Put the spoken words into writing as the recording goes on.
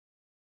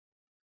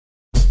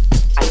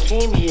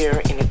came here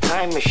in a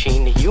time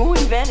machine that you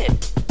invented.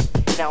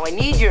 Now I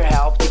need your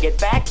help to get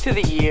back to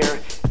the year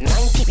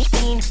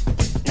 1980.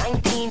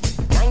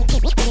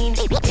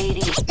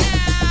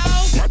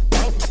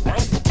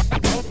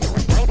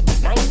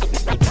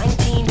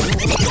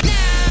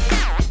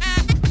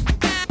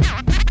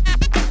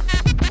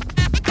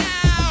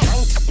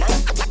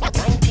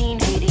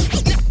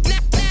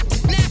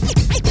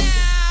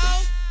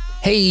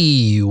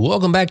 Hey,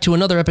 welcome back to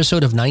another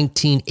episode of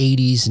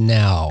 1980s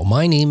Now.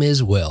 My name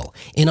is Will,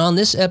 and on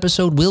this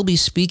episode, we'll be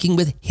speaking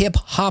with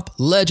hip-hop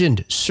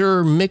legend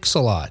Sir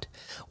Mix-a-Lot.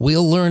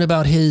 We'll learn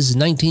about his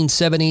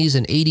 1970s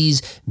and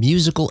 80s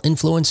musical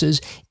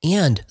influences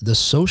and the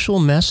social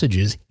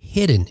messages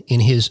hidden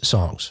in his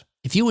songs.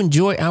 If you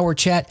enjoy our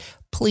chat,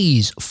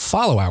 please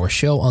follow our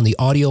show on the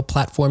audio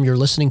platform you're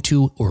listening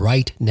to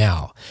right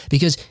now,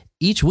 because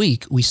each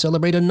week, we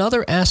celebrate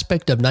another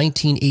aspect of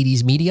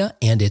 1980s media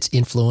and its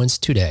influence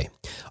today.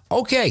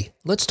 Okay,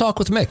 let's talk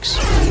with Mix.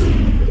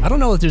 I don't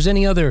know if there's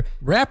any other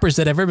rappers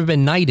that have ever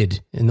been knighted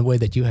in the way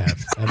that you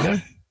have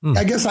there?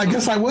 I guess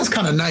I was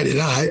kind of knighted.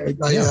 I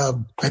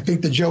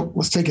think the joke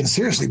was taken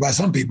seriously by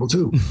some people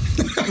too.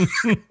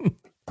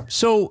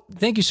 So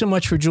thank you so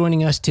much for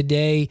joining us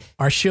today.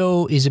 Our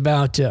show is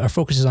about, our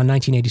focus is on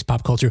 1980s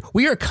pop culture.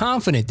 We are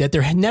confident that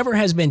there never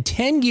has been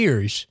 10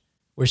 years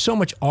where so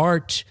much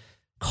art,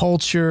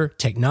 culture,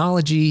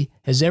 technology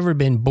has ever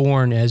been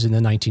born as in the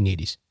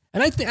 1980s.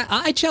 And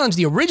I challenge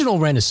the original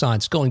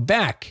Renaissance going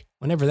back,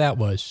 whenever that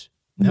was.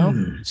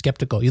 No?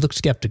 Skeptical. You look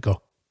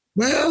skeptical.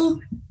 Well,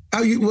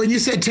 when you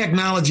said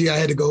technology, I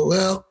had to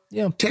go,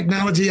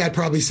 technology, I'd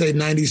probably say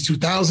 90s,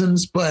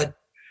 2000s, but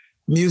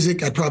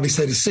music, I'd probably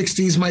say the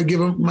 60s might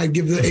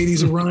give the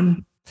 80s a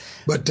run.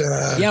 But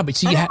but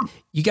see,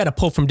 you got to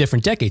pull from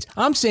different decades.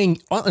 I'm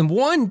saying in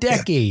one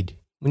decade,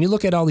 when you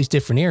look at all these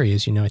different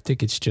areas, I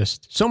think it's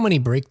just so many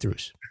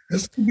breakthroughs.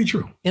 This could be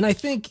true. And I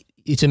think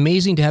it's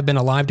amazing to have been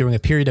alive during a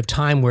period of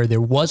time where there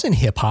wasn't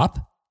hip hop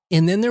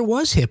and then there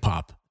was hip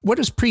hop. What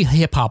does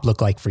pre-hip hop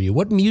look like for you?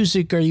 What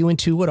music are you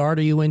into? What art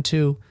are you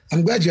into?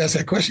 I'm glad you asked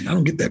that question. I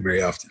don't get that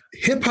very often.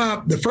 Hip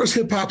hop, the first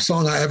hip hop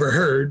song I ever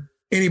heard,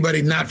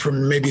 anybody not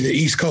from maybe the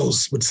East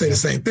Coast would say the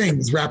same thing,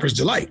 was Rapper's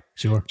Delight.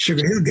 Sure.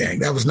 Sugar Hill Gang.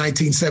 That was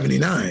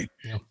 1979.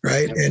 Yeah.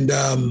 Right. Yeah.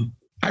 And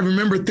I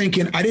remember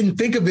thinking, I didn't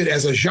think of it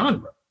as a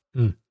genre.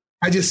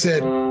 I just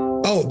said,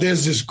 oh,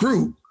 there's this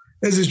group.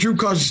 There's this group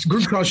called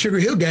Sugar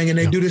Hill Gang, and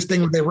they do this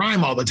thing where they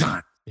rhyme all the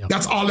time. Yeah.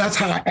 That's all. That's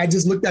how I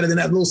just looked at it in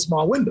that little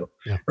small window,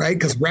 right?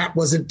 Because rap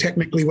wasn't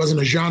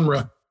a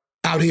genre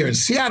out here in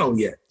Seattle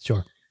yet.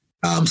 Sure.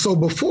 So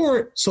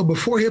before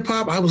hip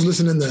hop, I was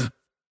listening to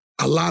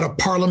a lot of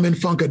Parliament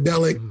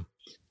Funkadelic,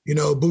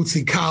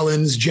 Bootsy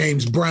Collins,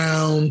 James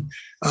Brown,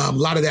 a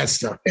lot of that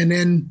stuff. And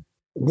then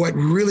what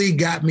really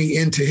got me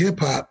into hip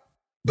hop,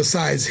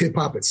 besides hip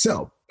hop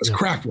itself, was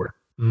Kraftwerk.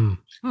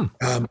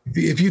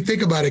 If you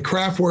think about it,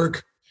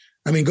 Kraftwerk,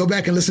 go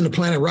back and listen to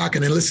Planet Rock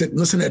and then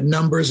listen at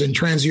Numbers and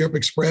Trans Europe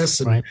Express.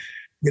 And,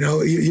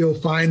 you'll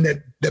find that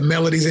the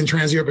melodies in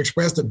Trans Europe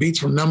Express, the beats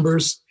from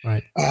Numbers.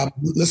 Right.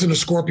 Listen to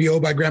Scorpio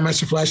by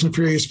Grandmaster Flash and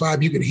Furious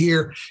 5. You can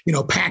hear,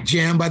 Pac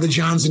Jam by the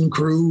Johnson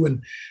Crew,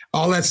 and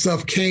all that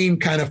stuff came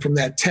kind of from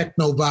that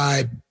techno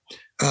vibe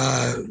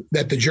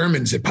that the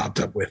Germans had popped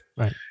up with.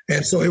 Right.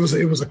 And so it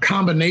was a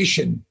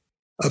combination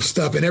of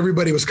stuff, and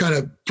everybody was kind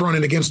of thrown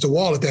in against the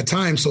wall at that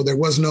time. So there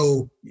was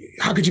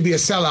how could you be a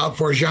sellout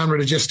for a genre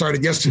that just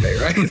started yesterday,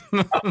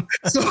 right?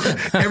 So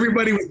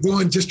everybody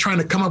was just trying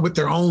to come up with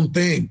their own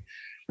thing.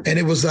 And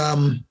it was,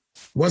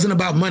 wasn't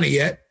about money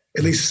yet,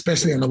 at least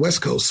especially on the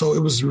West Coast. So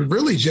it was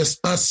really just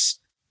us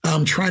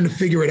trying to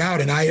figure it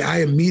out. And I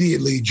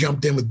immediately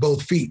jumped in with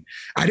both feet.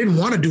 I didn't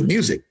want to do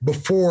music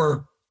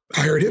before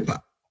I heard hip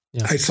hop.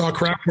 Yeah. I saw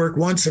Kraftwerk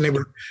once, and they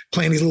were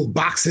playing these little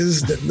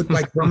boxes that looked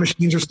like drum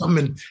machines or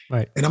something.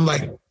 And I'm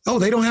like, oh,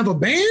 they don't have a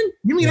band?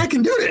 You mean I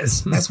can do this?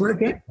 That's where it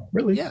came from,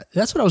 really. Yeah,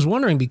 that's what I was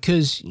wondering,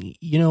 because,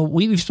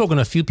 we've spoken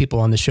to a few people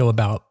on the show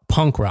about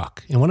punk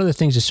rock. And one of the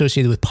things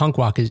associated with punk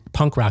rock is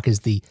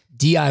the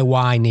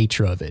DIY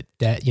nature of it.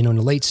 That, in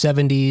the late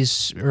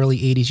 70s, early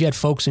 80s, you had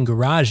folks in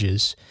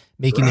garages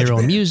making their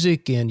own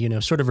music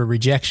and, sort of a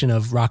rejection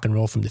of rock and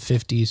roll from the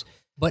 50s.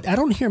 But I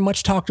don't hear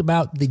much talked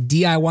about the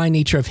DIY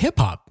nature of hip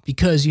hop,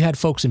 because you had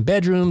folks in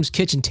bedrooms,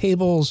 kitchen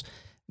tables,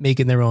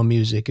 making their own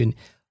music.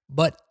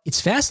 But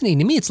it's fascinating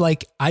to me. It's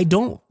like, I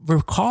don't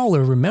recall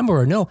or remember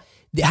or know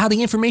how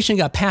the information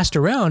got passed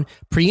around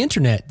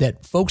pre-internet,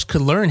 that folks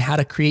could learn how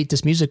to create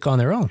this music on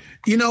their own.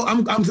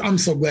 I'm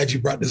so glad you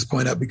brought this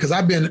point up, because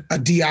I've been a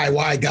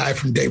DIY guy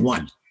from day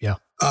one. Yeah.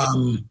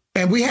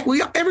 And we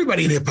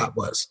everybody in hip hop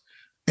was.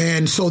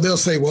 And so they'll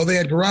say, well, they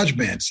had garage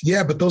bands.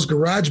 Yeah, but those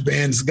garage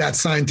bands got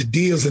signed to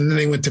deals, and then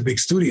they went to big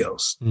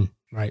studios.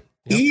 Right.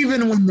 Yep.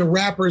 Even when the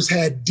rappers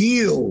had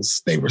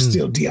deals, they were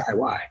still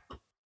DIY.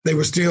 They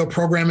were still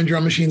programming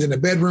drum machines in the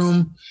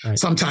bedroom,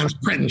 sometimes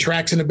printing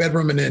tracks in the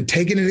bedroom and then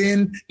taking it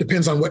in.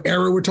 Depends on what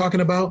era we're talking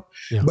about.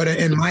 Yeah. But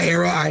in my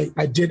era,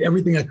 I did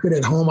everything I could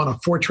at home on a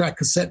 4-track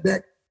cassette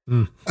deck.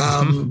 And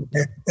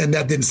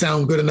that didn't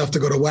sound good enough to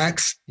go to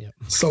wax. Yep.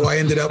 So I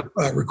ended up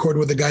recording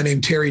with a guy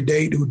named Terry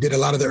Date, who did a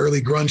lot of the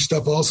early grunge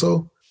stuff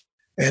also.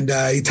 And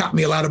he taught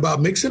me a lot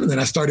about mixing. And then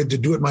I started to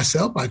do it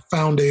myself. I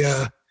found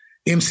a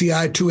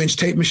MCI 2-inch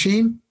tape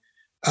machine.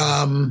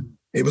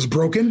 It was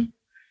broken.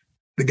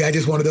 The guy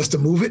just wanted us to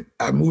move it.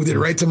 I moved it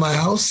right to my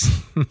house.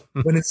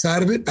 Went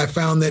inside of it. I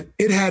found that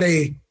it had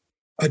a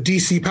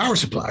DC power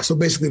supply. So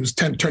basically it was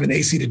turning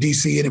AC to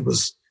DC, and it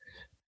was,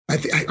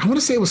 I want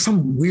to say it was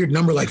some weird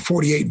number like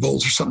 48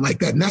 volts or something like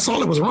that. And that's all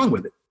that was wrong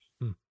with it.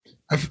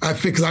 I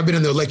fixed, because I've been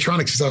in the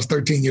electronics since I was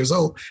 13 years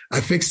old.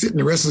 I fixed it, and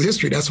the rest is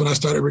history. That's when I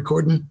started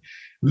recording,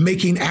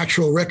 making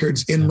actual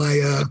records in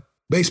my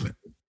basement.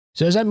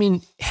 So does that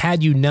mean,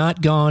 had you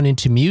not gone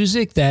into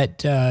music,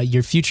 that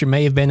your future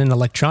may have been in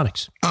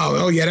electronics?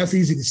 Oh yeah, that's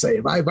easy to say.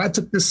 If I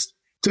took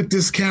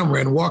this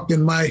camera and walked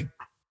in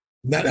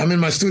I'm in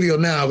my studio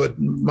now, but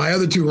my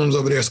other 2 rooms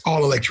over there is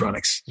all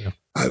electronics. Yeah.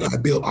 I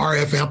built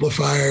RF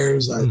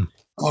amplifiers,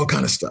 all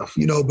kind of stuff,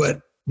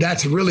 but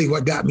that's really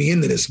what got me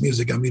into this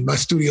music. I mean, my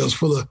studio is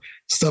full of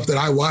stuff that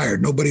I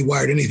wired. Nobody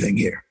wired anything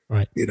here,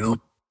 right? Because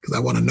I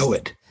want to know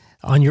it.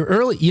 On your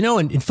early,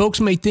 and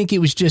folks may think it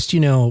was just,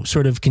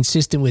 sort of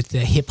consistent with the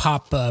hip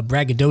hop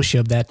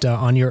braggadocio that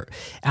on your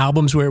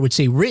albums where it would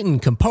say written,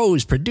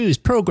 composed,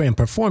 produced, programmed,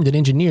 performed, and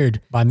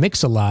engineered by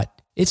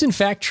Mix-a-Lot. It's in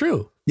fact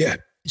true. Yeah.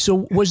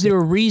 So was there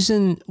a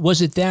reason,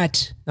 was it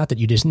that, not that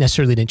you just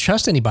necessarily didn't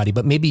trust anybody,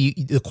 but maybe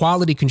the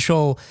quality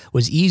control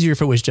was easier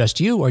if it was just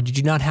you, or did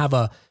you not have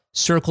a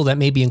circle that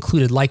maybe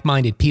included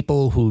like-minded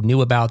people who knew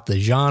about the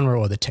genre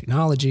or the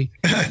technology?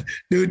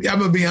 Dude, I'm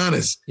going to be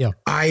honest. Yeah.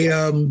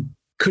 I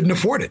couldn't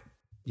afford it.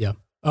 Yeah.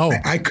 Oh,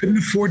 I couldn't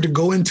afford to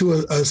go into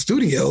a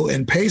studio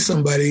and pay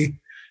somebody,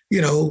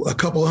 a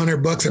couple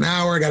 $100 an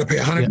hour. I got to pay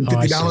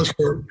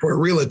 $150 for a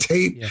reel of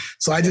tape. Yeah.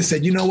 So I just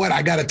said, you know what?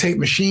 I got a tape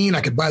machine.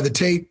 I could buy the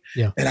tape.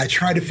 Yeah. And I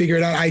tried to figure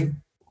it out.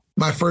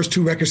 My first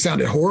 2 records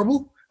sounded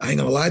horrible. I ain't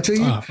gonna lie to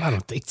you. I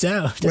don't think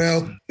so.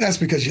 Well, that's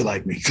because you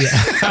like me.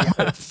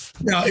 Yeah.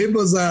 No,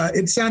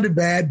 it sounded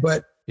bad,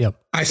 but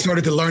I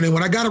started to learn it.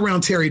 When I got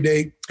around Terry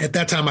Date, at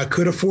that time I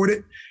could afford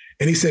it.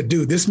 And he said,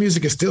 dude, this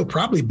music is still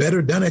probably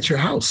better done at your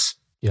house.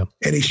 Yep.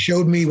 And he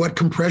showed me what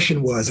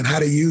compression was and how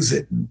to use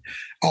it and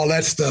all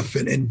that stuff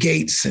and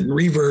gates and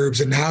reverbs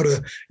and how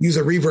to use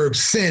a reverb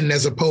send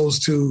as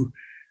opposed to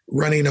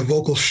running a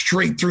vocal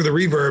straight through the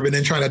reverb and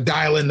then trying to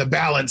dial in the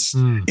balance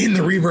in the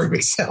reverb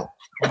itself.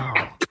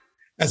 Wow.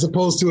 As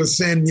opposed to a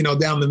send,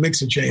 down the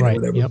mixer chain or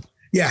whatever. Yep.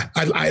 Yeah,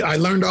 I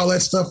learned all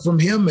that stuff from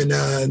him. And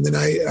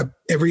then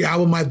every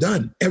album I've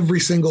done, every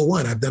single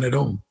one I've done at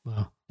home.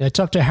 Wow. I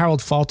talked to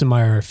Harold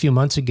Faltermeyer a few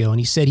months ago, and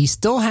he said he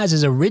still has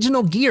his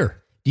original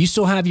gear. Do you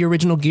still have your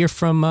original gear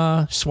from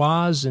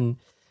Swaz and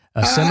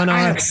Seminar?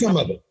 I have some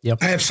of it. Yep.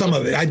 I have some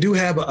of it. I do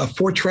have a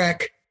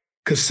 4-track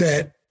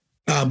cassette,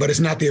 but it's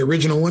not the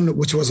original one,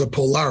 which was a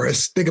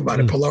Polaris. Think about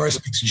it. Polaris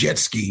makes jet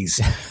skis.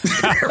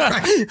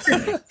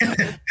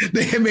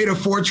 They had made a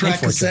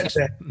 4-track cassette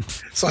deck.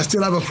 So I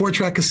still have a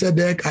 4-track cassette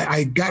deck.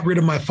 I got rid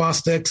of my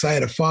Fostex. I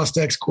had a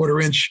Fostex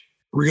 1/4-inch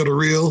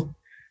reel-to-reel,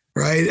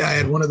 right? I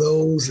had one of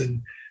those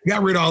and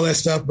got rid of all that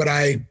stuff, but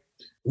I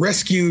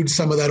rescued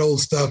some of that old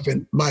stuff,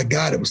 and my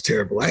God, it was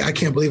terrible. I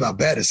can't believe how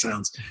bad it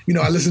sounds.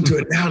 I listen to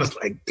it now and it's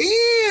like,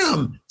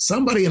 damn,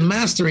 somebody in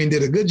mastering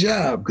did a good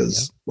job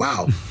because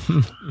wow.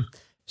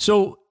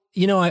 So,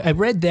 I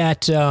read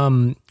that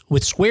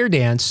with Square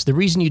Dance, the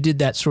reason you did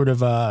that sort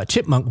of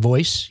chipmunk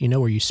voice,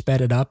 where you sped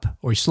it up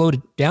or you slowed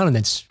it down and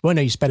then,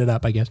 you sped it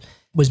up, I guess,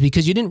 was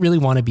because you didn't really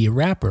want to be a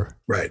rapper.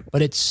 Right.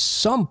 But at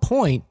some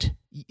point,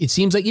 it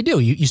seems like you do.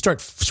 You start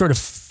sort of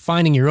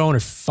finding your own or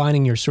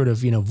finding your sort of,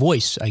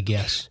 voice, I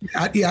guess.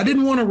 I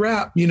didn't want to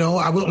rap,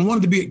 I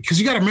wanted to be, because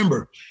you got to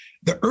remember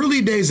the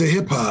early days of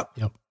hip hop,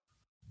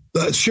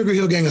 the Sugar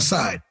Hill Gang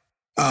aside,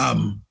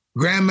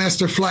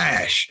 Grandmaster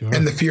Flash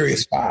and the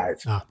Furious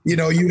Five. You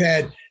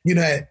had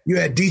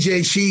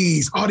DJ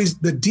Cheese, all these,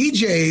 the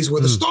DJs were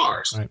the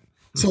stars. Right.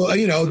 So,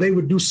 they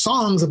would do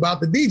songs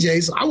about the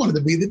DJs. I wanted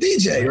to be the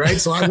DJ, right?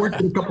 So I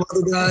worked with a couple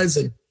other guys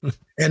and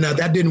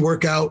that didn't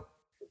work out.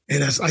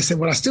 And I said,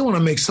 well, I still want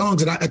to make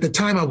songs. And at the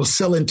time I was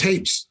selling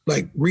tapes,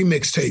 like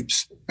remix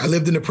tapes. I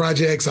lived in the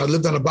projects. I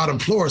lived on the bottom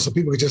floor so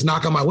people could just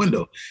knock on my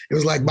window. It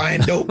was like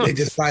buying dope. They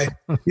just buy,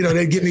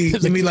 they'd give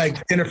me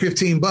like 10 or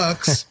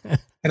 $15.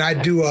 And I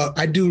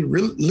do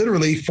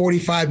literally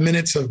 45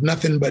 minutes of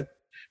nothing but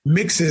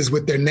mixes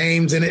with their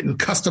names in it and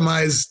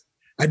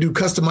I do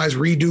customized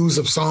redos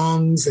of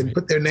songs and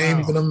put their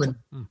names in them. And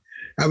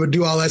I would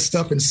do all that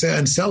stuff and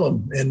sell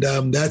them.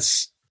 And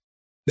that's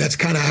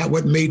kind of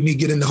what made me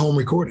get into home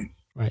recording.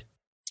 Right.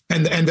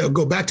 And to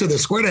go back to the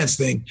Square Dance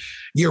thing,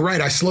 you're right.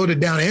 I slowed it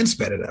down and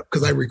sped it up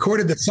because I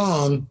recorded the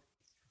song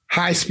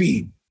high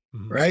speed,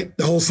 right?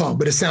 The whole song,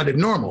 but it sounded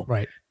normal.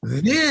 Right.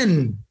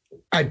 Then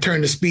I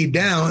turn the speed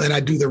down and I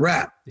do the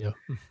rap. Yeah.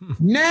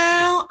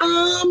 Now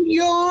I'm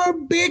your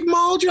big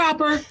mall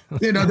dropper.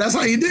 That's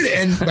how you did it.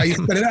 And by you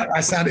sped it up,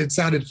 it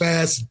sounded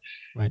fast.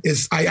 Right.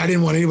 I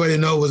didn't want anybody to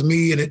know it was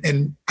me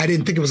and I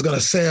didn't think it was going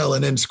to sell.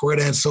 And then Square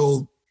Dance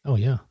sold Oh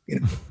yeah.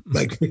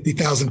 Like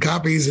 50,000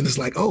 copies. And it's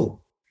like, oh,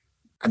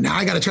 now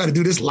I got to try to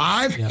do this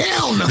live? Yeah.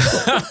 Hell no.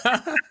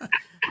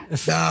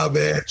 Nah,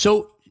 man.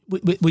 So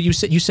you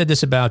said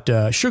this about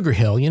Sugar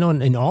Hill,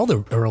 in all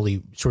the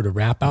early sort of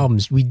rap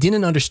albums, we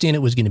didn't understand it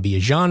was going to be a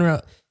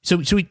genre. So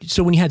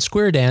when you had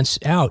Square Dance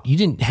out, you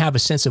didn't have a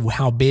sense of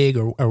how big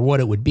or what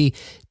it would be.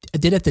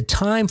 Did at the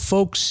time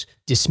folks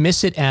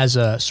dismiss it as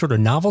a sort of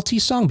novelty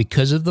song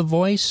because of the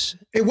voice?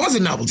 It was a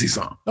novelty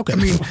song. Okay. I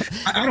mean,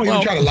 I don't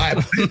even try to lie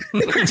about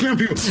it.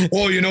 People,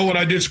 when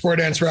I did Square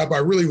Dance rap, I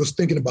really was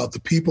thinking about the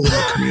people in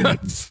the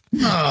community.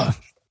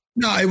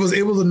 No, it was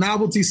a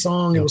novelty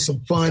song. It was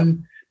some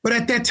fun. But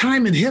at that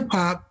time in hip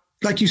hop,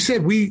 like you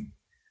said,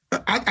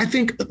 I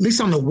think at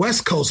least on the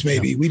West Coast,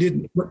 maybe we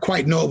didn't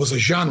quite know it was a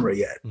genre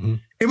yet. Mm-hmm.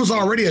 It was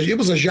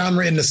a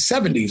genre in the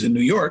 70s in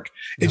New York.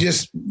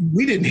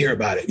 We didn't hear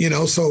about it,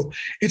 so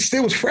it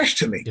still was fresh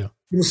to me. Yeah.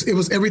 It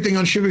was everything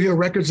on Sugar Hill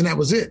Records, and that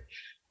was it.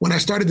 When I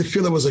started to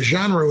feel it was a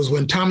genre was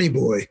when Tommy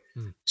Boy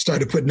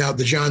started putting out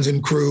the Johnson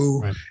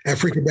Crew,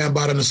 Afrika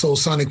Bambaataa and the Soul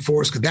Sonic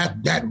Force, because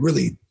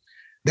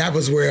that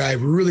was where I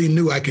really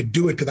knew I could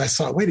do it, because I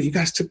saw, wait, you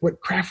guys took what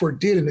Kraftwerk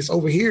did and it's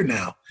over here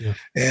now. Yeah.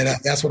 And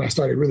that's when I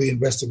started really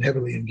investing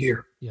heavily in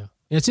gear. Yeah.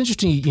 And it's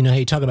interesting, how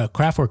you talk about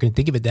Kraftwerk and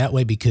think of it that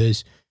way,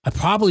 because I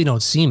probably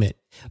don't seem it.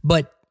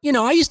 But,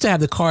 I used to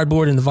have the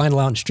cardboard and the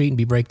vinyl out in the street and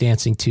be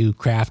breakdancing to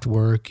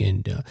Kraftwerk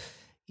and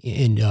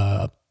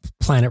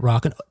Planet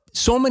Rock and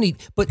so many.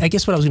 But I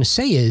guess what I was going to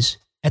say is,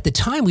 at the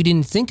time, we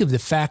didn't think of the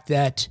fact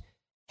that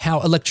how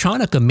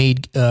electronica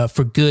made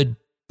for good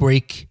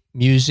break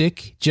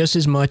music just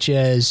as much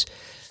as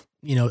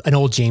an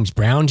old James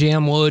Brown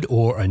jam would,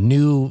 or a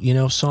new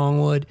song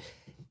would.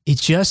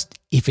 It's just,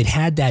 if it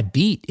had that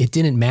beat, it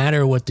didn't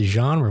matter what the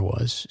genre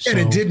was. And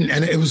it didn't.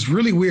 And it was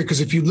really weird, because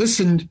if you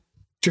listened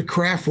to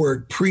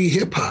Kraftwerk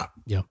pre-hip hop,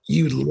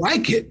 you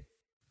like it,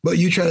 but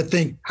you try to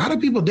think, how do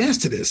people dance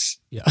to this?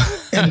 Yeah.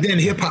 And then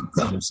hip hop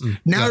comes.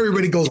 Now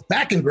everybody goes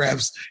back and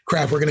grabs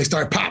Kraftwerk and they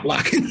start pop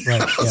locking.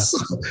 Right. Yeah.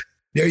 So,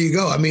 there you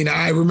go. I mean,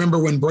 I remember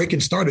when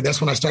breaking started,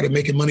 that's when I started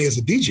making money as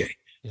a DJ.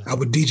 Yeah. I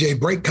would DJ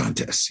break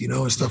contests,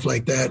 and stuff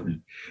like that.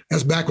 And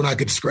that's back when I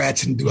could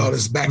scratch and do all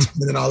this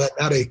backspin and all that.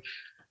 Now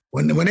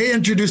when they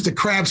introduced the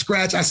crab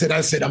scratch, I said,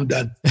 I'm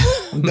done.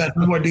 I'm done.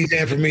 No more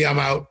DJing for me. I'm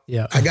out.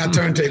 Yeah. I got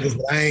turntables,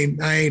 but I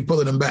ain't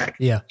pulling them back.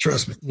 Yeah.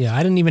 Trust me. Yeah.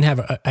 I didn't even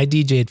have I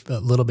DJed a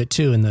little bit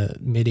too in the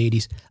mid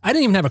 80s. I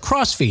didn't even have a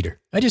crossfader.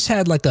 I just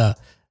had I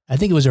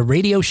think it was a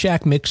Radio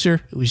Shack mixer.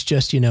 It was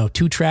just, 2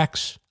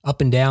 tracks up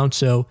and down.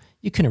 So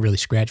you couldn't really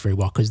scratch very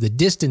well because the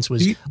distance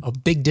was a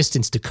big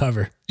distance to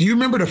cover. Do you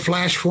remember the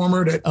flash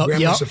former that?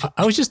 Yeah,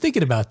 I was just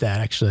thinking about that,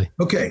 actually.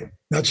 Okay,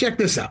 now check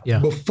this out. Yeah.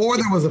 Before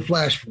there was a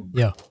flash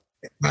former,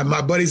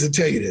 my buddies will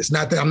tell you this.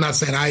 Not that I'm not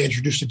saying I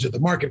introduced it to the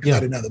market because I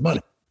didn't have the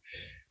money.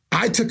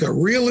 I took a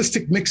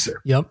realistic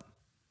mixer. Yep,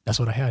 that's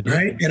what I had.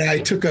 Right, and I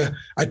took a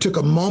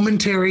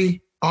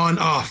momentary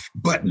on-off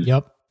button.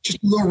 Yep,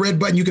 just a little red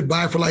button you could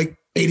buy for like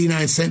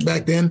 89 cents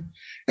back then.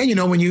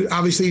 And when you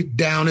obviously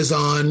down is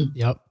on,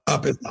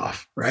 up is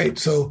off, right?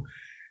 So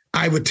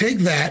I would take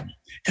that,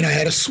 and I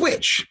had a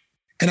switch,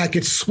 and I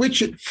could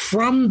switch it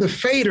from the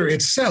fader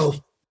itself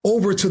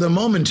over to the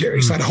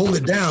momentary. So I'd hold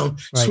it down,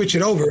 switch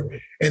it over,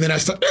 and then I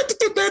start, and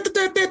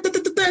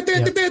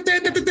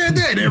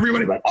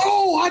everybody's like,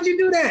 oh, how'd you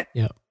do that?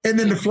 Yep. And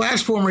then the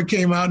flash former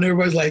came out, and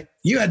everybody's like,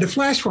 you had the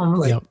flash former?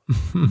 Like,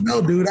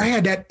 no, dude, I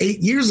had that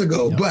 8 years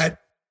ago, but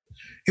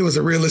it was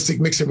a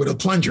realistic mixer with a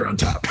plunger on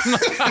top.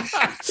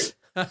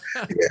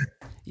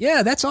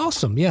 Yeah, that's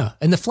awesome. Yeah,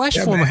 and the flash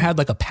former had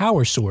like a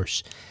power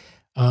source.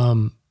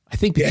 I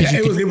think because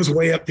it was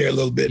way up there a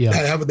little bit.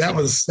 Yeah. That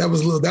was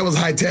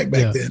high tech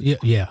back then.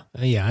 Yeah.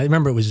 I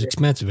remember it was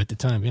expensive at the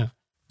time. Yeah.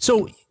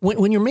 So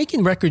when you're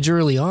making records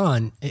early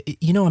on,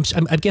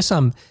 I guess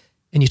and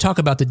you talk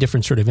about the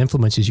different sort of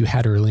influences you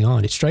had early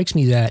on. It strikes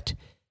me that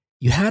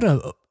you had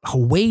a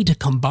way to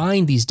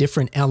combine these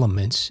different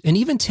elements and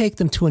even take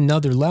them to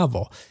another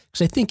level.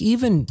 Because I think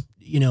even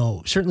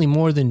certainly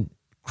more than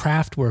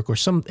Kraftwerk or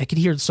I could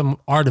hear some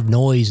Art of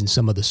Noise in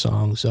some of the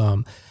songs.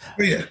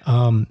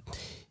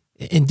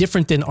 And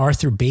different than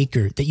Arthur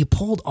Baker, that you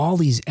pulled all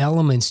these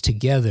elements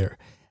together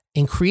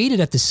and created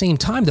at the same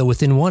time, though,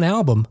 within one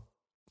album,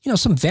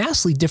 some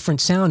vastly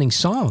different sounding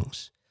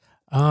songs.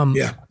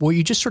 Were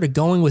you just sort of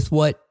going with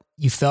what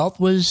you felt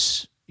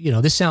was,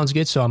 this sounds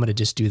good, so I'm going to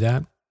just do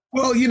that?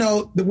 Well,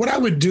 what I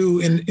would do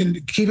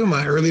in keeping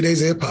my early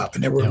days of hip hop,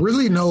 and there were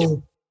really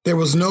there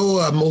was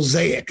no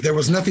mosaic. There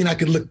was nothing I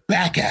could look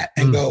back at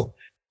and go,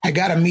 I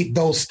got to meet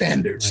those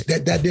standards.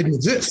 That didn't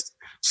exist.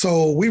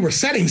 So we were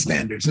setting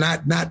standards,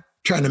 not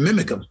trying to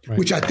mimic them,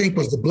 which I think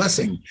was the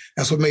blessing.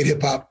 That's what made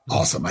hip hop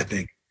awesome, I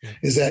think,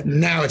 is that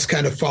now it's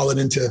kind of fallen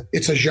into,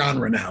 it's a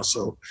genre now.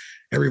 So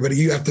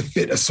you have to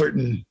fit a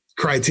certain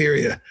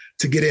criteria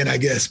to get in, I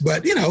guess.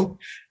 But,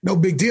 no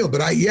big deal.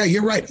 But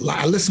you're right.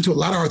 I listened to a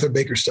lot of Arthur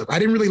Baker stuff. I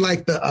didn't really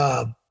like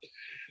the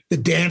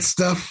dance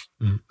stuff.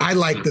 I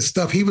like the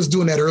stuff he was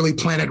doing, that early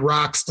Planet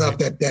Rock stuff,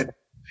 that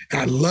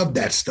I love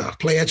that stuff.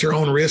 Play at Your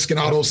Own Risk and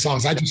all those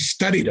songs. I just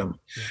studied them.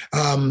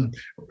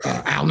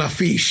 Al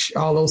Nafish,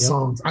 all those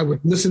songs. I would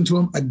listen to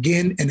them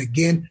again and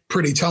again.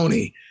 Pretty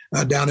Tony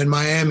down in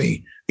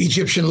Miami.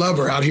 Egyptian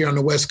Lover out here on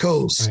the West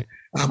Coast.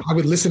 Right. I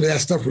would listen to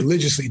that stuff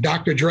religiously.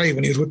 Dr. Dre,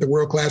 when he was with the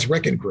World Class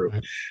Wrecking Crew.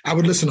 Right. I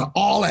would listen to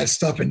all that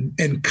stuff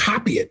and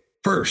copy it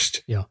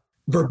first. Yeah.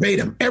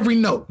 Verbatim, every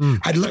note.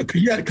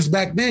 Because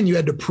back then you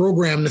had to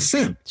program the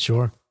synth.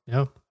 Sure.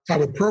 Yeah. So I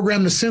would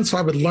program the synth, so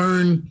I would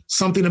learn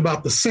something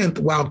about the synth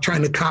while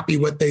trying to copy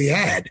what they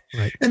had.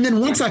 Right. And then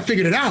once I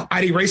figured it out,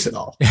 I'd erase it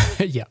all.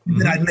 Yeah. And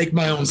then I'd make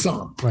my own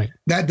song. Right.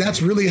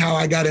 That's really how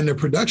I got into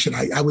production.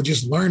 I would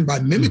just learn by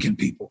mimicking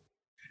people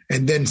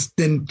and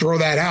then throw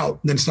that out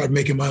and then start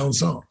making my own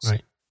songs.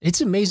 Right. It's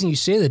amazing you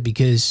say that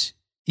because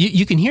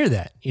you can hear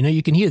that.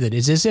 You can hear that.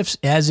 It's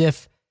as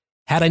if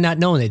had I not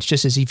known it, it's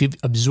just as if you've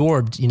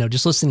absorbed,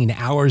 just listening to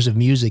hours of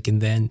music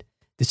and then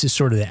this is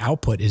sort of the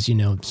output is,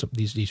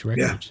 these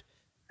records.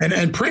 Yeah.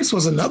 And Prince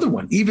was another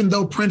one. Even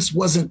though Prince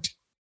wasn't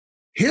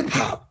hip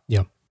hop,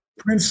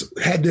 Prince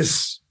had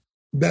this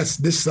thing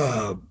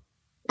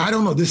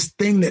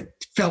that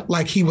felt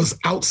like he was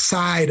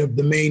outside of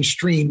the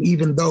mainstream,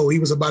 even though he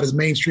was about as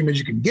mainstream as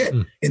you can get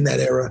in that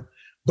era.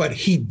 But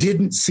he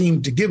didn't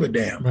seem to give a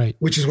damn, right,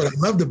 which is what I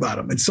loved about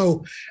him. And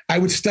so I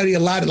would study a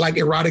lot of like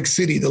Erotic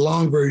City, the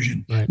long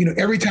version. Right.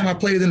 Every time I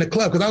played it in the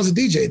club, because I was a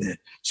DJ then.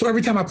 So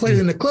every time I played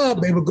it in the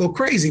club, they would go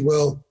crazy.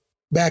 Well,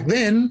 back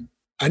then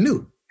I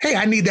knew, hey,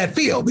 I need that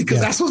feel because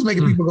that's what's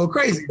making people go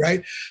crazy,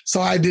 right? So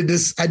I did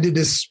this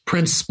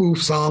Prince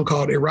spoof song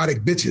called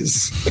Erotic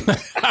Bitches.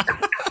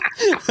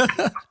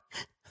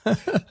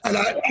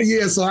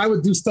 So I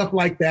would do stuff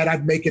like that.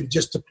 I'd make it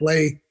just to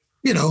play,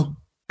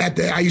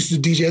 I used to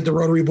DJ at the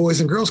Rotary Boys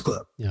and Girls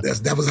Club. Yeah.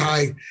 That was how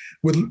I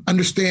would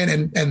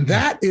understand. And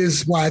that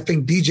is why I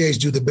think DJs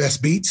do the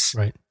best beats.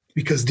 Right.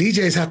 Because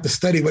DJs have to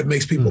study what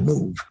makes people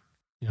move.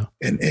 Yeah.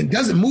 And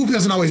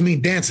doesn't always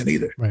mean dancing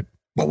either. Right.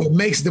 But what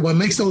makes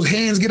those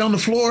hands get on the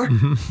floor,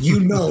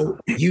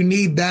 you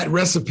need that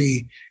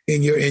recipe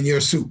in your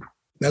soup.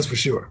 That's for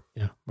sure.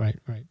 Yeah. Right.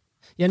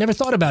 Yeah. I never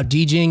thought about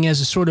DJing as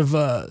a sort of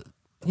a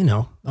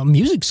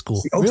music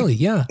school, really.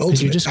 Yeah.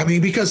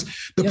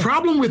 Because the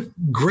problem with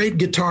great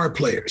guitar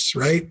players,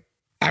 right?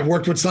 I've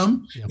worked with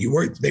some,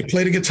 they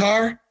play the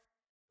guitar.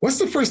 What's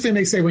the first thing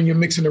they say when you're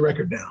mixing the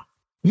record down?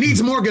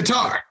 Needs more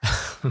guitar,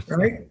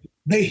 right?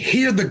 They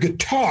hear the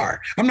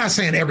guitar. I'm not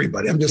saying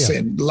everybody. I'm just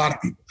saying a lot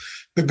of people.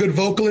 The good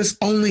vocalist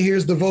only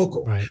hears the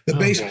vocal. Right. The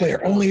bass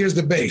player only hears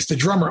the bass. The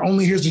drummer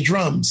only hears the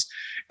drums.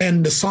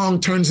 And the song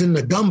turns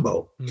into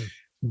gumbo.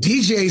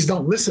 DJs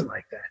don't listen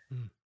like that.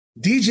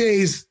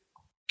 DJs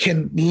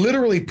can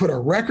literally put a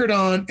record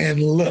on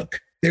and look,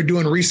 they're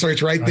doing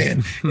research right then.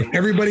 If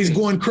everybody's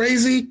going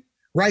crazy,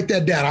 write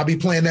that down. I'll be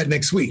playing that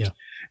next week. Yeah.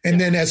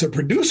 And then as a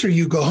producer,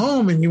 you go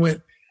home and you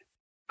went,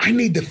 I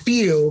need to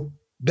feel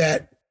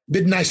that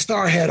Midnight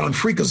Star had on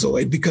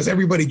Freakazoid because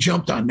everybody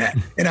jumped on that.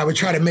 And I would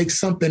try to make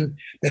something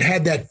that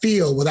had that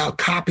feel without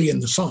copying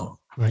the song.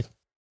 Right.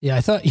 Yeah.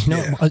 I thought,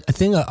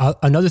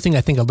 another thing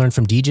I think I learned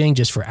from DJing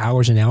just for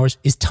hours and hours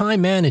is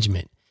time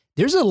management.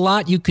 There's a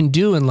lot you can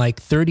do in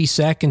like 30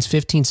 seconds,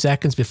 15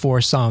 seconds before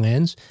a song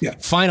ends. Yeah.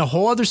 Find a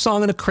whole other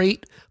song in a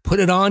crate, put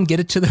it on,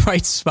 get it to the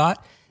right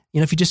spot.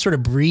 If you just sort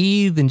of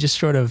breathe and just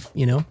sort of,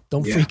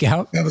 don't freak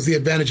out. That was the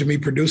advantage of me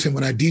producing.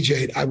 When I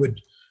DJ'd,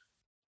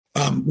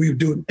 we would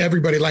do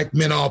Everybody Like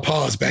Men All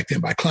Pause back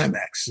then by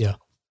Climax. Yeah.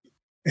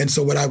 And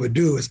so what I would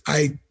do is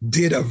I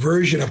did a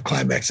version of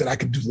Climax that I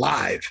could do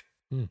live.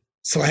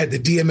 So I had the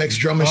DMX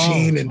drum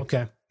machine and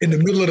in the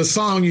middle of the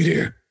song, you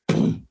hear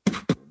boom,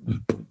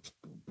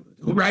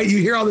 right? You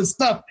hear all this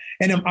stuff,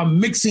 and I'm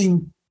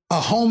mixing a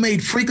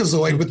homemade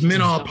Freakazoid with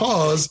Men All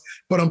Pause,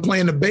 but I'm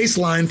playing the bass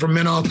line from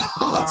Men All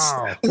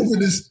Pause over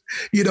this,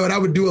 and I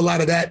would do a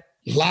lot of that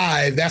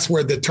live. That's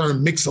where the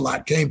term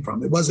mix-a-lot came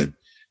from. It wasn't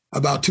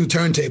about two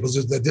turntables.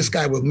 It's that this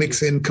guy would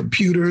mix in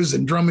computers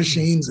and drum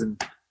machines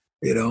and,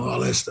 all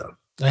that stuff.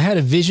 I had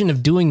a vision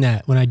of doing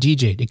that when I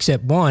DJ'd,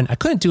 except one, I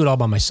couldn't do it all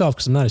by myself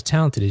because I'm not as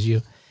talented as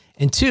you.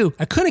 And two,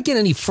 I couldn't get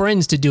any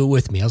friends to do it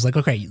with me. I was like,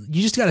 okay, you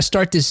just got to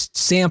start this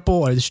sample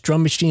or this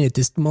drum machine at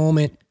this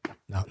moment.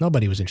 No,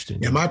 nobody was interested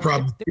in it. Yeah, my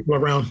problem,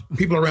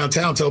 people around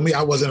town told me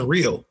I wasn't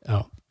real.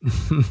 Oh.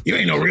 You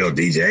ain't no real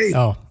DJ.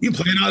 Oh. You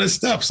playing all this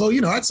stuff. So,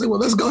 I'd say, well,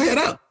 let's go head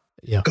up.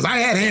 Yeah. Because I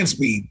had hand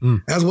speed.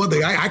 That's one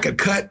thing. I could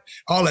cut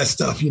all that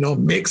stuff,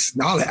 mix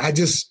and all that. I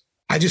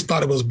just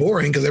thought it was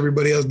boring because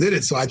everybody else did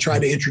it. So I tried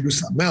to introduce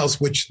something else,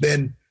 which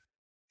then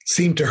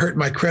seemed to hurt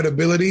my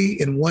credibility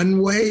in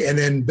one way and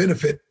then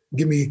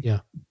give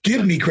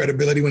me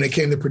credibility when it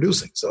came to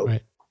producing. So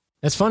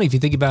that's funny if you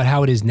think about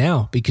how it is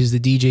now, because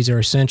the DJs are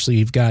essentially,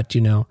 you've got,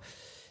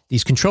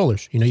 these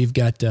controllers, you've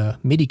got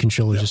MIDI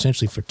controllers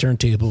essentially for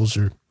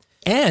turntables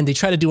and they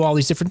try to do all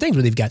these different things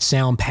where they've got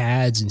sound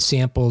pads and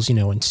samples,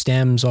 and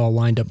stems all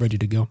lined up, ready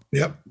to go.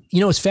 Yep.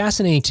 It's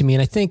fascinating to me.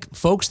 And I think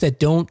folks that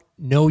don't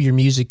know your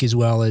music as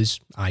well as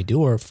I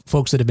do, or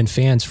folks that have been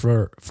fans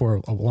for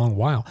a long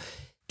while,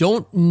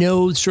 don't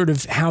know sort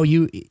of how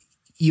you're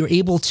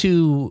able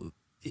to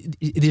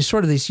there's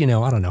sort of these, I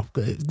don't know,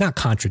 not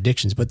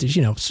contradictions, but there's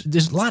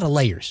a lot of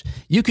layers.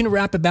 You can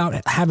rap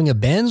about having a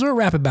Benz or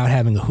rap about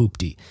having a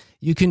hoopty.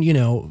 You can,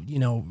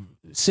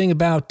 sing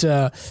about,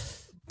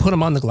 put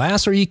them on the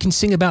glass, or you can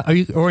sing about,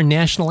 or a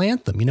national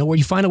anthem, where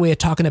you find a way of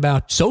talking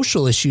about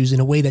social issues in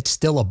a way that's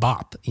still a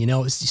bop,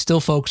 still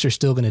folks are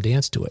still going to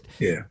dance to it.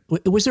 Yeah.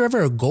 Was there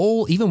ever a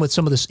goal, even with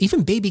some of this,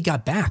 even Baby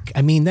Got Back?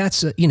 I mean,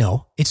 that's,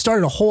 it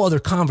started a whole other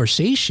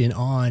conversation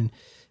on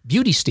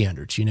beauty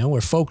standards,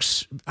 where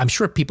folks, I'm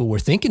sure people were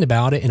thinking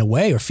about it in a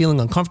way or feeling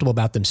uncomfortable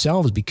about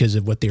themselves because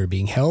of what they were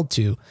being held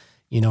to,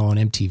 on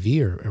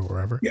MTV or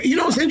wherever.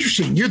 It's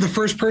interesting. You're the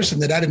first person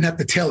that I didn't have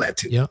to tell that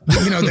to. Yeah.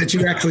 That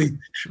you actually,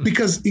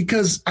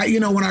 because I,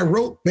 when I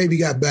wrote Baby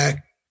Got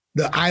Back,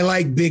 the I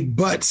like big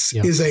butts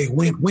is a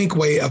wink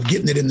way of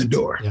getting it in the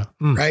door. Yeah.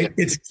 Right.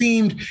 It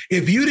seemed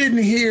if you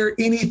didn't hear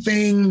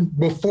anything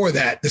before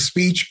that, the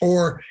speech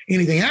or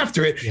anything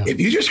after it,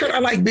 if you just heard I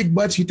like big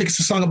butts, you think it's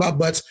a song about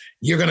butts,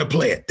 you're going to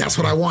play it. That's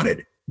what I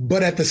wanted.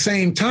 But at the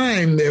same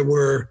time, there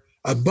were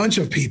a bunch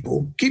of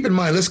people. Keep in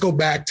mind, let's go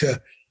back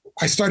to,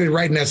 I started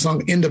writing that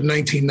song end of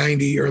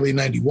 1990, early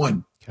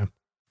 91. Okay.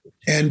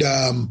 And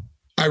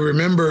I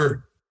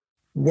remember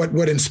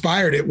what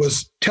inspired it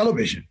was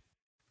television.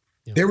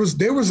 Yeah.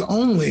 There was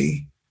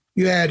only,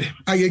 you had,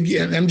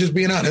 I'm just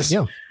being honest.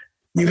 Yeah.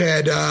 You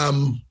had,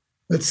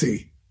 let's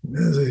see,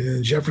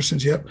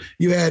 Jeffersons. Yep.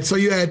 You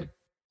had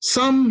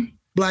some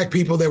Black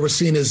people that were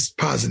seen as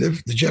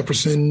positive, the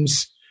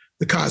Jeffersons,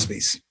 the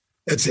Cosbys.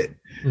 That's it.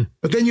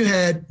 But then you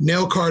had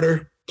Nell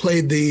Carter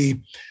played the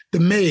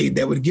maid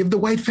that would give the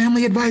white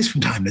family advice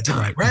from time to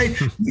time, right?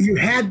 You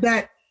had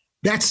that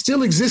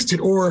still existed,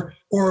 or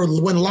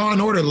when Law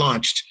and Order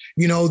launched,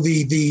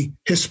 the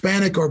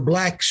Hispanic or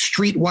Black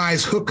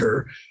streetwise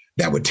hooker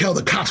that would tell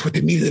the cops what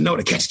they needed to know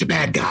to catch the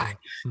bad guy.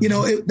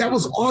 That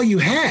was all you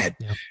had.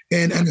 Yeah.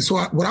 And so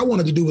what I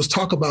wanted to do was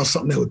talk about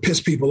something that would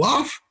piss people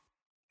off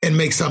and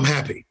make some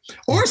happy.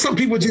 Or some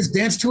people just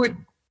dance to it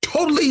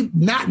totally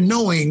not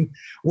knowing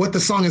what the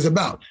song is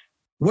about.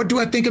 What do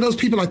I think of those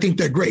people? I think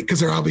they're great because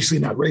they're obviously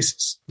not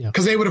racist,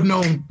 because they would have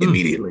known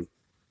immediately.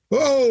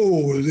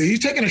 Oh, he's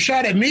taking a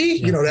shot at me?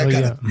 Yeah. That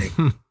kind of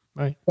thing.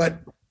 Right. But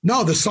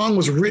no, the song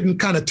was written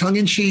kind of tongue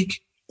in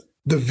cheek.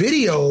 The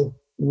video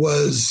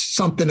was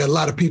something that a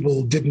lot of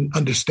people didn't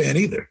understand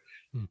either.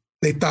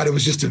 They thought it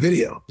was just a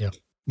video. Yeah.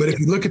 But if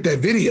you look at that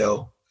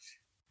video,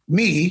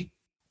 me,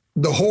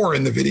 the whore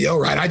in the video,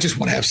 right? I just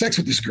want to have sex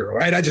with this girl,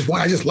 right? I just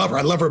love her.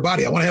 I love her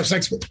body. I want to have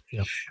sex with her.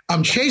 Yeah.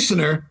 I'm chasing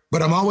her,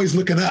 but I'm always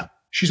looking up.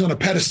 She's on a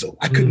pedestal.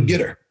 I couldn't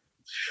get her.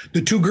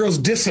 The two girls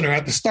dissing her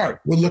at the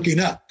start were looking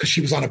up because she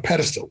was on a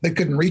pedestal. They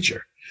couldn't reach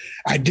her.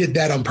 I did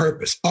that on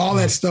purpose. All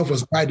that stuff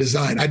was by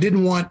design. I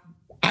didn't want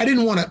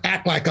to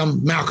act like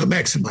I'm Malcolm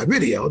X in my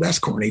video. That's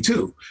corny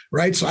too,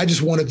 right? So I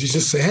just wanted to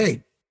just say,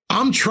 hey,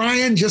 I'm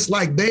trying just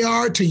like they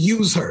are to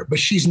use her, but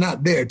she's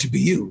not there to be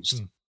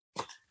used.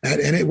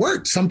 And it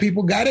worked. Some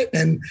people got it,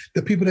 and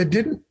the people that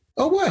didn't,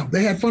 oh, well,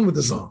 they had fun with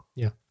the song.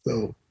 Yeah.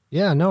 So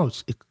yeah, no,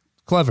 it's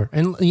clever.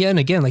 And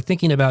again, like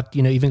thinking about,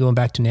 even going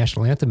back to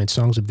national anthem and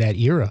songs of that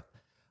era,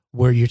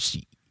 where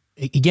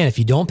again, if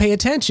you don't pay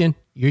attention,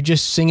 you're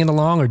just singing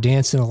along or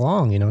dancing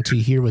along, until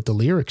you hear what the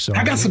lyrics are.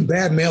 I got some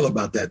bad mail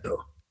about that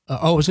though.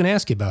 I was going to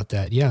ask you about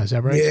that. Yeah. Is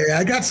that right? Yeah,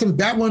 I got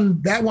that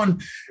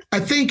one. I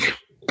think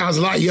I was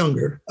a lot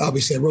younger.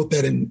 Obviously I wrote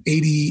that in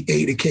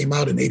 88. It came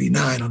out in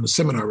 89 on the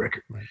Seminar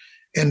record. Right.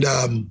 And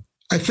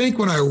I think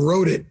when I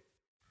wrote it,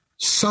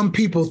 some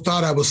people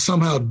thought I was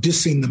somehow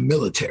dissing the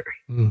military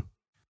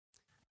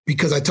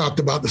because I talked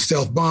about the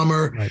stealth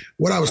bomber. Right.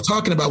 What I was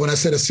talking about when I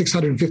said a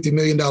 $650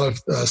 million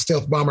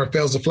stealth bomber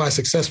fails to fly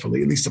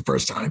successfully, at least the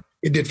first time,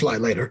 it did fly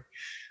later.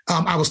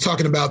 I was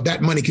talking about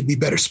that money could be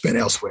better spent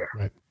elsewhere.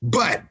 Right.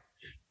 But,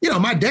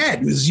 my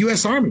dad was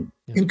U.S. Army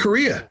in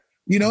Korea.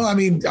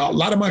 A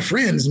lot of my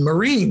friends,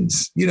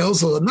 Marines,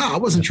 so no, I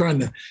wasn't trying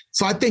to.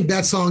 So I think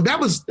that song,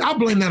 I'll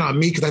blame that on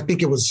me because I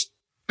think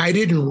I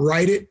didn't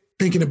write it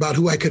thinking about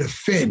who I could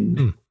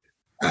offend.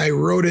 I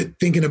wrote it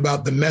thinking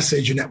about the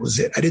message, and that was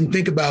it. I didn't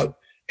think about,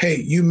 hey,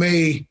 you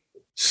may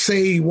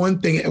say one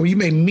thing or you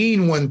may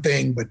mean one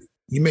thing, but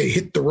you may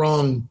hit the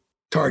wrong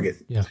target.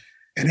 Yeah.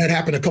 And that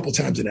happened a couple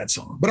times in that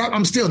song. But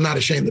I'm still not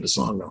ashamed of the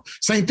song, though.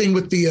 Same thing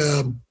with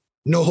the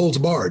No Holds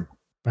Barred.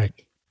 Right.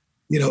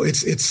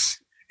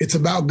 It's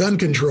about gun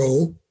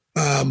control,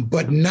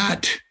 but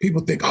not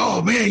people think,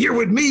 oh, man, you're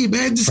with me,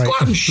 man. Just go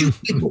out and shoot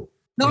people.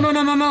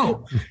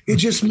 No. It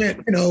just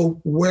meant,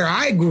 where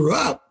I grew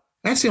up,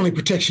 that's the only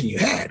protection you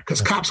had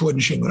because cops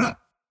wasn't shooting up.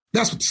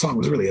 That's what the song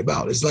was really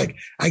about. It's like,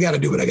 I got to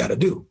do what I got to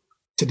do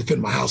to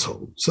defend my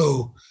household.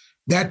 So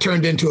that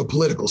turned into a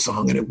political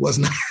song, and it was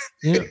not.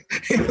 Yeah.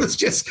 It was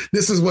just,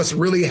 this is what's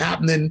really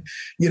happening,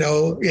 in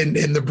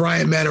the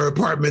Bryant Manor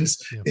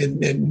apartments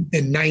in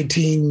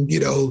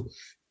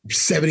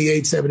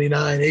 78,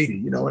 79,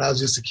 80, when I was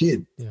just a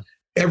kid. Yeah.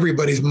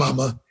 Everybody's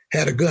mama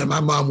had a gun. My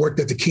mom worked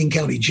at the King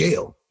County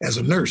Jail as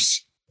a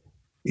nurse,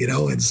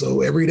 and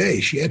so every day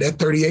she had that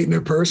 38 in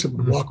her purse and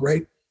would walk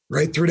right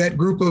through that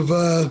group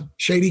of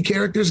shady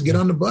characters, get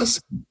on the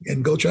bus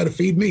and go try to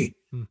feed me.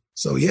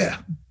 So yeah,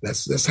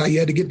 that's how you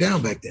had to get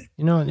down back then.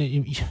 You know,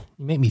 you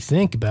make me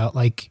think about,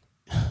 like,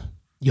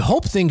 you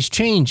hope things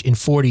change in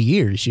 40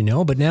 years, you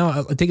know, but now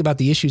I think about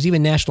the issues,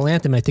 even national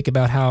anthem. I think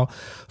about how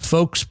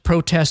folks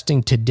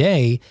protesting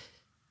today,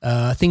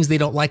 things they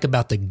don't like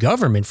about the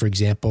government, for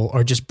example,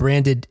 are just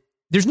branded.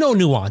 There's no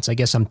nuance, I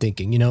guess I'm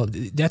thinking, you know,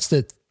 that's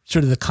the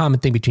sort of the common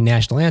thing between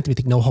national anthem. You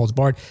think no holds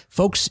barred.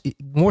 Folks,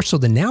 more so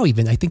than now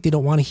even, I think they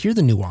don't want to hear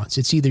the nuance.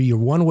 It's either you're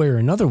one way or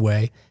another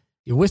way.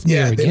 You're with me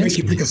or against me. Yeah, they make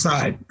you pick a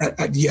side.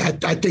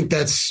 I think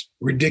that's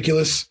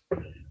ridiculous.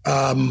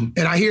 And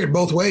I hear it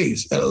both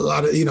ways. A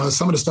lot of, you know,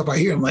 some of the stuff I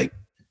hear, I'm like,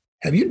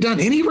 have you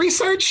done any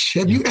research?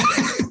 Have you,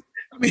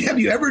 I mean, have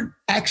you ever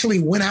actually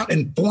went out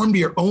and formed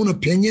your own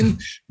opinion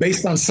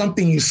based on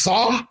something you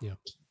saw?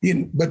 Yeah.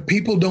 But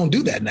people don't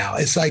do that now.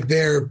 It's like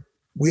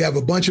we have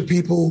a bunch of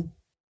people,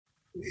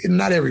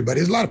 not everybody.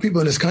 There's a lot of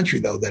people in this country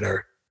though, that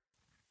are,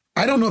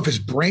 I don't know if it's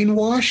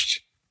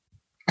brainwashed.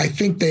 I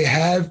think they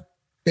have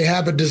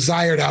a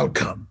desired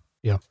outcome.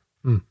 Yeah.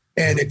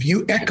 And if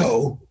you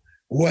echo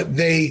what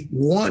they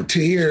want to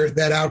hear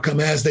that outcome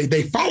as,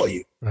 they follow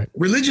you. Right.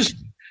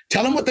 Religiously.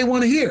 Tell them what they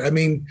want to hear. I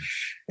mean,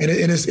 and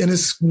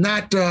it's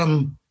not,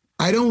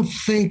 I don't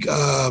think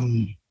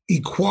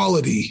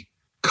equality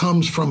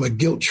comes from a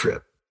guilt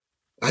trip.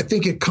 I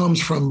think it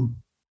comes from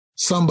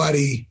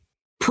somebody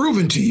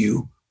proving to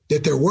you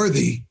that they're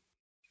worthy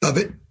of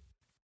it.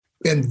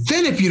 And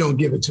then if you don't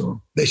give it to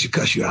them, they should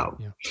cuss you out.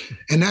 Yeah.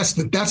 And that's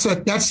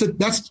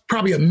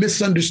probably a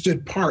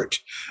misunderstood part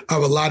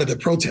of a lot of the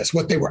protests.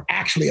 What they were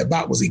actually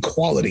about was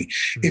equality.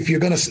 Mm-hmm. If you're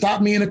going to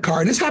stop me in a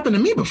car, and this happened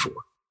to me before.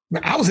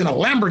 I was in a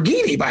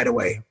Lamborghini, by the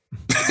way.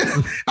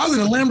 I was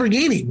in a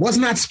Lamborghini, was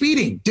not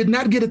speeding, did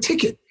not get a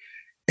ticket.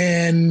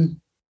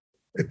 And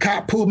the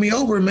cop pulled me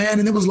over, man.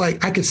 And it was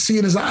like, I could see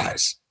in his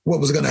eyes what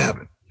was going to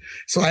happen.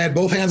 So I had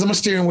both hands on my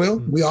steering wheel.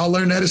 Mm-hmm. We all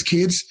learned that as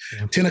kids.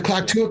 Yeah. 10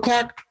 o'clock, 2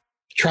 o'clock.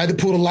 Try to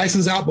pull the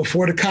license out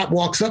before the cop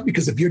walks up,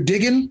 because if you're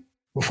digging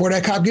before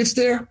that cop gets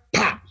there,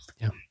 pop.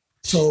 Yeah.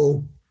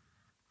 So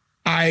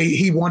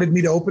he wanted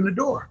me to open the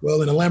door.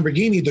 Well, in a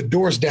Lamborghini, the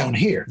door's down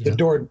here. Yeah. The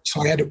door,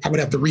 so I would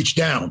have to reach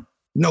down.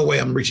 No way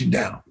I'm reaching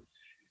down.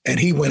 And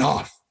he went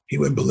off. He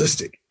went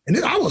ballistic. And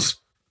then I was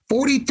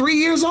 43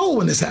 years old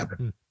when this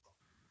happened.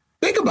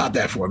 Think about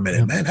that for a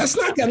minute, man. That's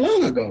not that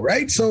long ago,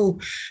 right? So,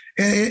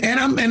 and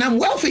I'm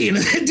wealthy, and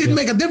it didn't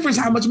make a difference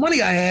how much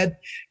money I had.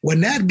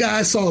 When that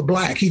guy saw a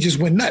black, he just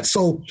went nuts.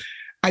 So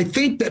I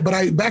think that,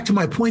 back to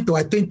my point though,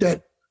 I think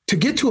that to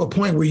get to a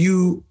point where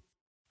you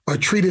are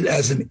treated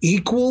as an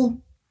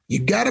equal, you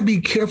got to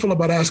be careful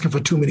about asking for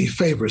too many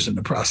favors in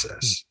the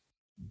process,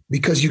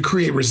 because you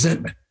create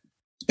resentment.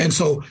 And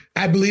so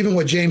I believe in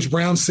what James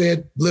Brown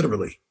said,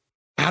 literally,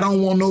 I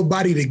don't want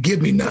nobody to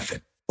give me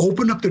nothing.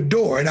 Open up the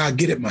door and I'll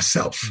get it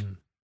myself.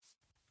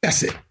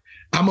 That's it.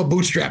 I'm a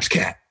bootstraps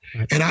cat.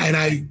 Right. And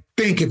I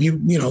think if you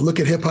look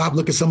at hip hop,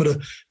 look at some of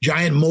the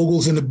giant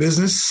moguls in the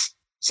business,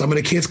 some of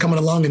the kids coming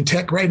along in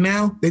tech right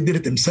now, they did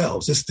it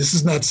themselves. This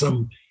is not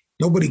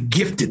nobody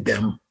gifted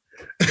them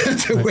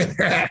to where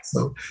they're at.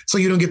 So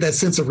you don't get that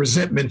sense of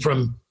resentment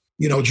from,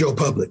 Joe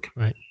Public.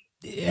 Right.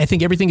 I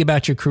think everything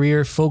about your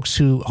career, folks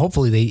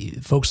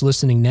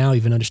listening now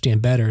even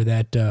understand better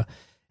that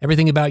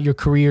everything about your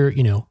career,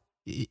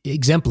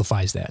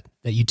 exemplifies that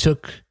you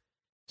took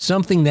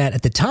something that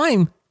at the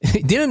time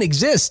didn't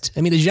exist.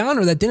 I mean, a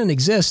genre that didn't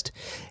exist,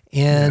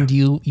 and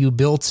you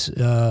built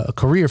a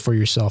career for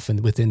yourself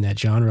within that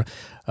genre,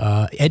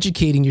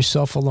 educating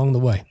yourself along the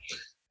way.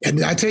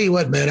 And I tell you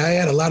what, man, I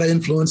had a lot of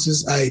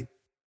influences.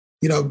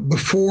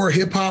 Before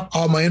hip hop,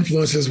 all my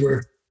influences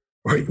were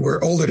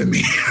older than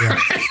me. Yeah.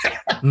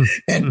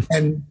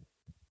 and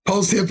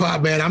post hip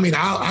hop, man. I mean,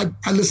 I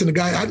listen to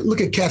guys. I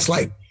look at cats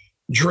like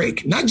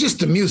Drake, not just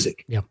the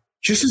music. Yeah.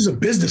 Just as a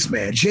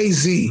businessman,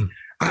 Jay-Z,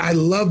 I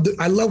love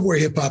where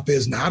hip hop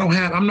is now.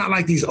 I'm not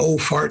like these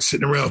old farts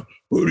sitting around.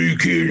 Well, these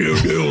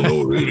kids, they don't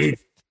know.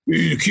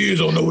 The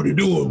kids don't know what they're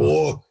doing,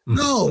 boy.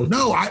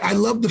 No. I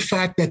love the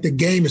fact that the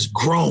game has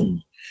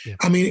grown. Yeah.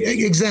 I mean,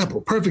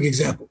 perfect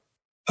example.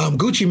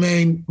 Gucci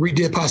Mane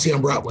redid Posse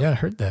on Broadway. Yeah, I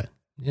heard that.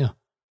 Yeah.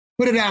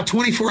 Put it out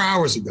 24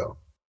 hours ago.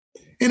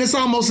 And it's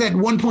almost at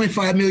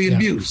 1.5 million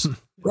views,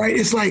 right?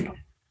 It's like,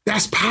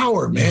 that's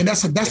power, man. Yeah.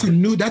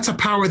 That's a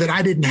power that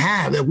I didn't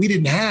have, that we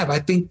didn't have. I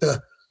think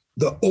the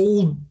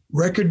old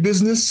record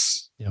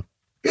business. Yeah.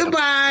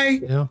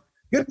 Goodbye. Yeah.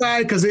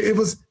 Goodbye. Because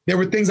there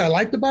were things I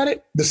liked about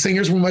it. The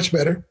singers were much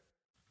better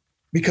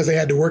because they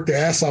had to work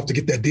their ass off to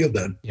get that deal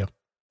done. Yeah.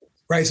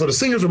 Right. So the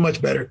singers were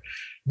much better,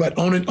 but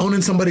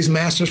owning somebody's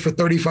masters for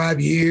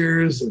 35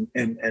 years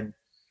and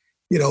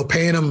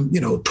paying them,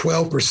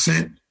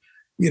 12%,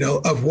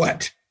 of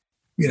what,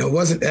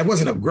 that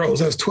wasn't of gross.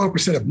 That was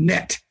 12% of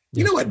net.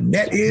 You know what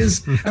net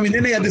is? I mean,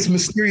 then they had this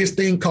mysterious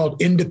thing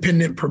called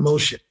independent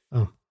promotion.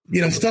 Oh.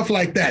 Stuff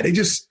like that. They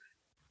just,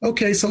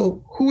 okay,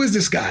 so who is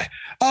this guy?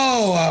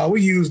 Oh,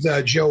 we used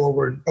Joe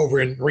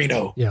over in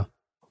Reno. Yeah.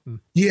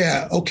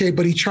 Yeah, okay,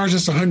 but he charged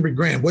us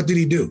 $100,000. What did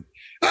he do?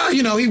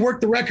 He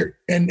worked the record.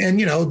 And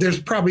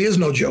there's probably is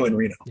no Joe in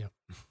Reno.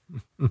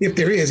 Yeah. If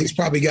there is, he's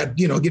probably got,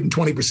 getting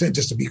 20%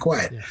 just to be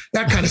quiet. Yeah.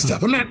 That kind of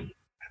stuff.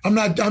 I'm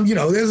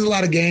there's a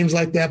lot of games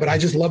like that, but I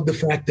just love the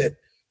fact that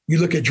you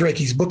look at Drake,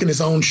 he's booking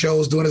his own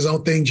shows, doing his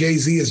own thing.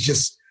 Jay-Z is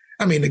just,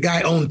 the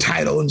guy owned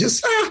Tidal and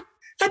just,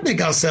 I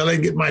think I'll sell it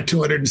and get my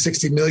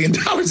 $260 million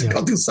and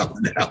go do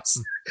something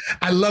else.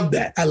 I love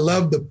that. I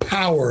love the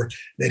power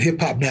that hip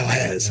hop now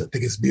has. I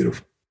think it's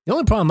beautiful. The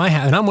only problem I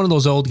have, and I'm one of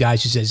those old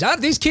guys who says,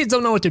 these kids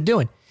don't know what they're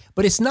doing,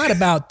 but it's not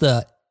about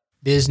the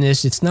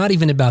business. It's not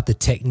even about the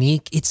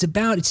technique. It's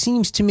about, it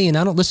seems to me, and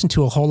I don't listen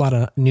to a whole lot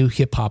of new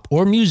hip hop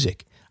or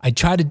music. I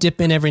try to dip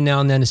in every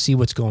now and then to see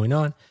what's going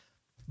on.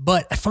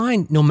 But I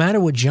find no matter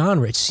what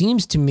genre, it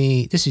seems to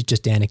me, this is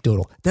just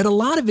anecdotal, that a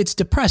lot of it's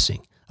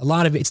depressing. A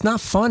lot of it's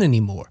not fun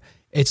anymore.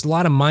 It's a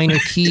lot of minor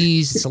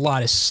keys. It's a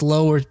lot of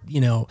slower,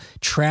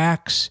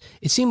 tracks.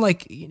 It seemed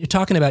like you're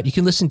talking about, you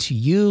can listen to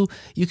you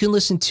can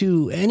listen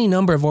to any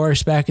number of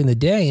artists back in the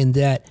day, and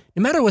that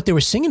no matter what they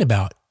were singing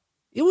about,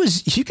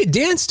 you could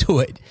dance to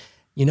it.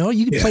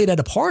 You could play it at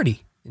a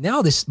party.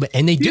 Now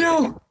and they do. I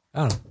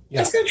don't know.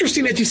 Yeah. It's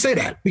interesting that you say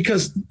that,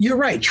 because you're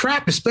right.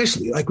 Trap,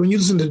 especially, like when you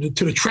listen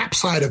to the trap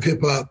side of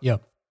hip hop,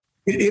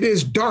 it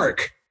is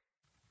dark.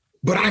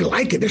 But I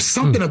like it. There's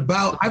something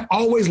about, I've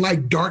always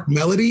liked dark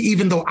melody,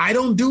 even though I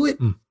don't do it.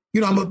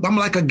 I'm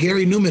like a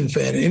Gary Newman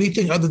fan.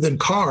 Anything other than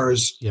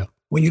Cars,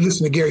 when you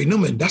listen to Gary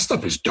Newman, that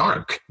stuff is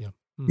dark.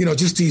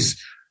 Just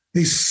these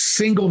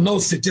single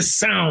notes that just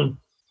sound,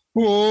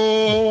 it's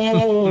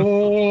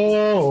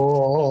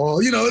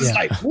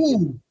like,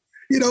 ooh,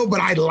 but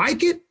I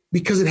like it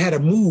because it had a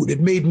mood. It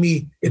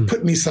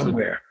put me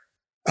somewhere.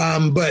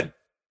 But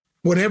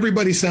when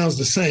everybody sounds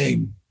the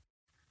same,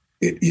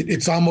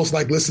 it's almost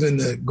like listening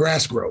to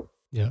grass grow.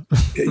 Yeah.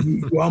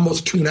 you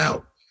almost tune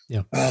out.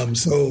 Yeah. But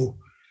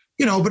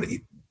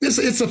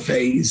it's a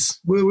phase.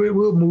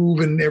 We'll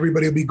move and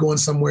everybody will be going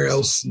somewhere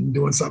else and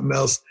doing something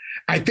else.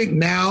 I think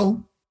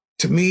now,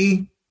 to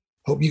me,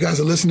 hope you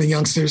guys are listening,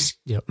 youngsters.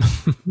 Yep.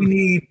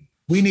 we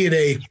need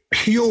a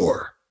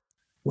pure,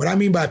 what I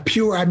mean by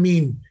pure, I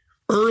mean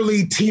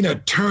early Tina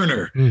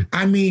Turner.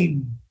 I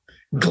mean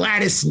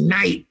Gladys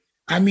Knight.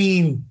 I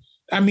mean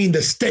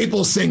the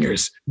staple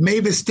singers,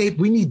 Mavis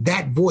Staple. We need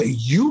that voice.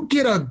 You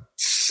get a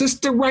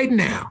sister right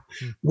now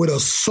with a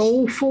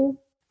soulful,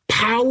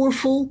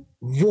 powerful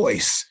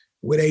voice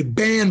with a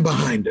band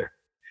behind her,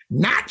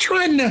 not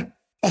trying to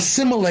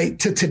assimilate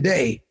to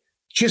today.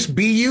 Just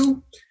be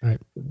you. Right.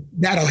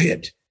 That'll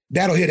hit.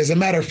 As a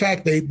matter of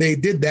fact, they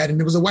did that, and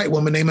there was a white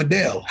woman named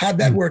Adele. How'd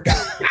that work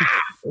out?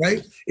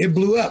 Right? It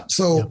blew up.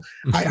 So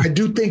I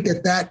do think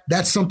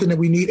that's something that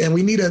we need, and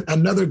we need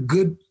another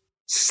good,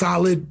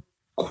 solid,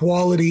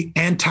 quality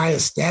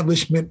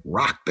anti-establishment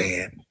rock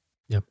band.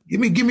 Yep.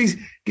 Give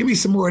me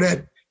some more of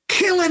that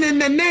killing in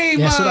the name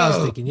of. That's what I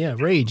was thinking. Yeah.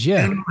 Rage.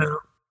 Yeah.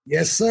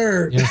 Yes,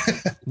 sir. Yeah.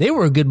 They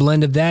were a good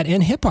blend of that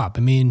and hip hop.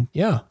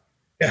 Yeah.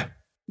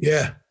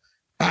 Yeah.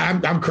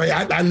 I'm crazy.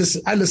 I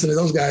listen to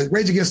those guys.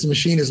 Rage Against the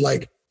Machine is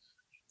like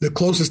the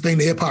closest thing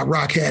to hip hop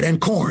rock had, and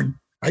Korn.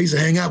 I used to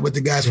hang out with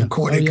the guys from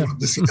Korn. They come up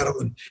to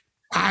Seattle, and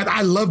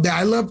I love that.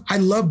 I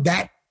love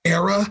that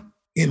era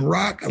in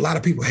rock. A lot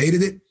of people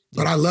hated it.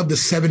 But I love the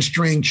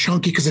 7-string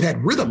chunky because it had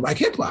rhythm like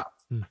hip hop,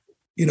 and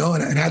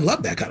I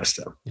love that kind of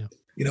stuff.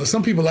 Yeah.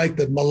 Some people like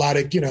the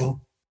melodic,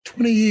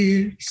 20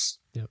 years,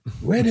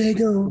 where they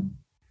go.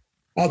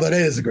 Although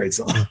that is a great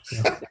song.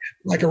 Yeah.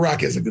 Like a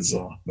Rock is a good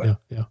song. But.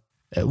 Yeah.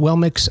 Well,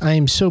 Mix, I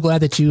am so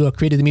glad that you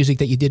created the music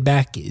that you did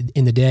back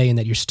in the day, and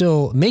that you're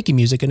still making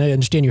music. And I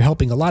understand you're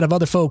helping a lot of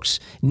other folks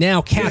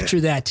now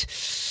capture that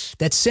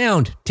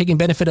sound, taking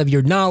benefit of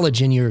your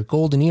knowledge and your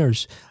golden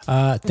ears.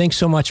 Thanks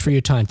so much for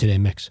your time today,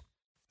 Mix.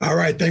 All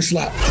right. Thanks a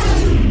lot.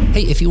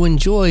 Hey, if you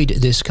enjoyed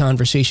this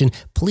conversation,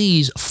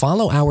 please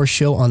follow our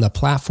show on the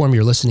platform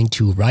you're listening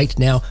to right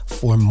now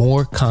for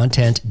more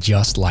content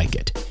just like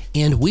it.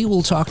 And we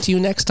will talk to you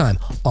next time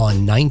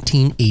on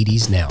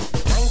 1980s Now.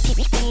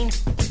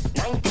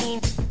 19.